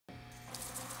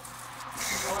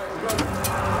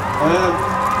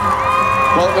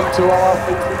Welcome to our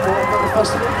Finsbury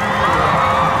Festival.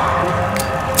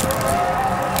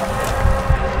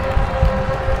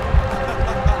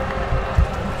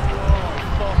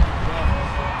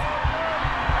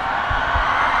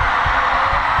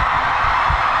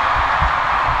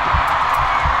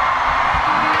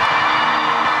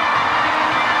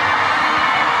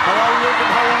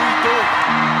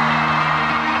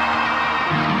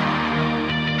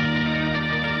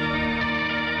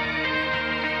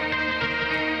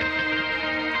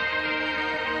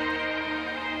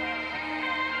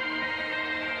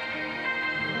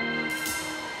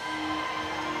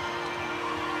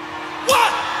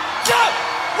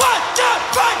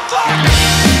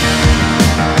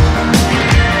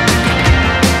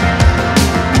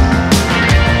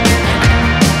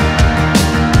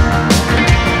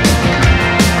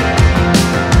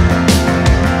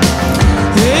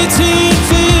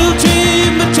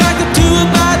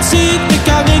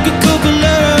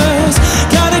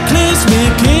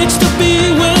 Cataclysmic, itch to be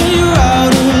when you're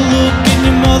out of luck and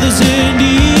your mother's in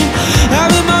need.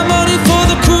 Having my money for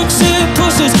the crooks and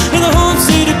pushers in the home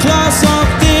city class,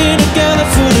 something together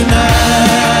for tonight.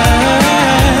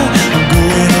 I'm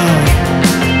going out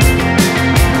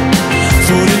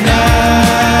for tonight.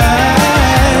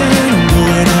 I'm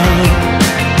going out.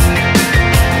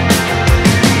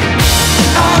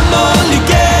 I'm only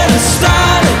getting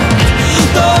started.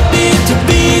 Don't need to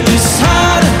be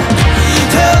disheartened.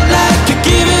 Felt like I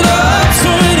give it up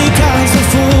so many times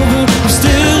before, but I'm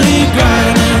still here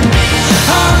grinding.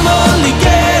 I'm only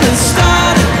getting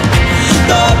started.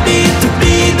 Don't need to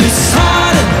be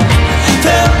disheartened.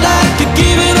 Felt like I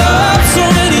give it up so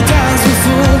many times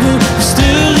before, but I'm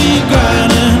still here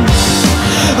grinding.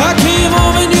 I came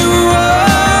home and you were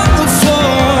on the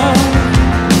floor,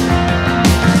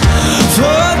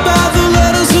 floored by the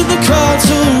letters in the cards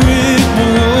of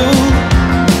rigmarole.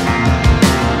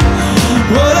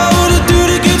 What I wanna do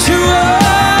to get you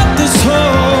out this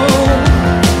hole,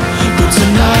 but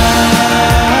tonight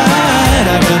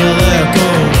I gotta let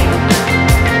go.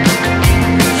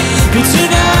 But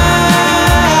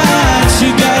tonight you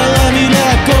gotta let me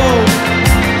let go.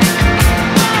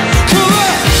 Come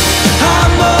on,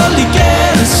 I'm only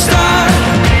getting started.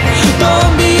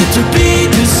 Don't need to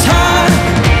be disheartened.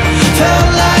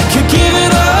 Felt like you give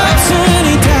it up so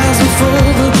many times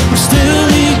before, but I'm still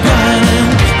here grinding.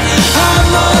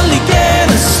 I'm only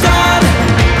getting started.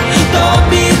 Don't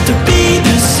need to be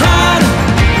disheartened.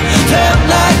 Felt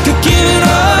like I give it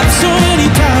up so many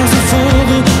times before,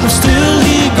 but I'm still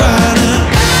here grinding.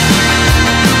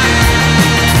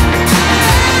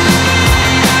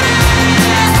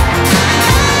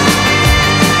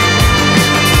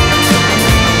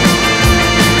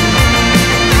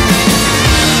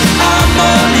 I'm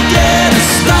only getting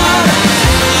started.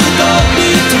 Don't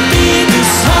need to be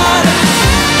disheartened.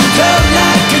 Felt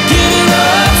like I give it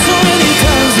up so many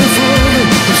times before, but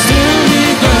I'm still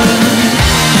here grinding.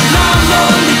 I'm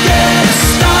only getting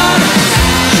started.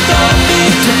 Don't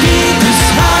need to be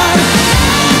disheartened.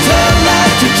 Felt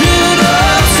like I give it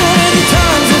up so many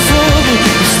times before, but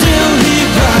I'm still here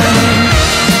grinding.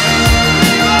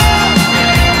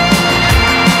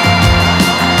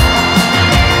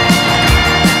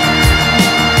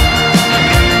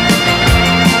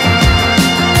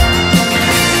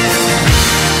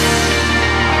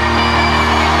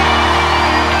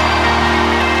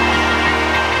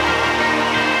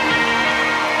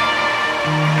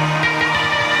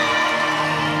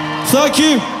 Thank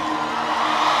you.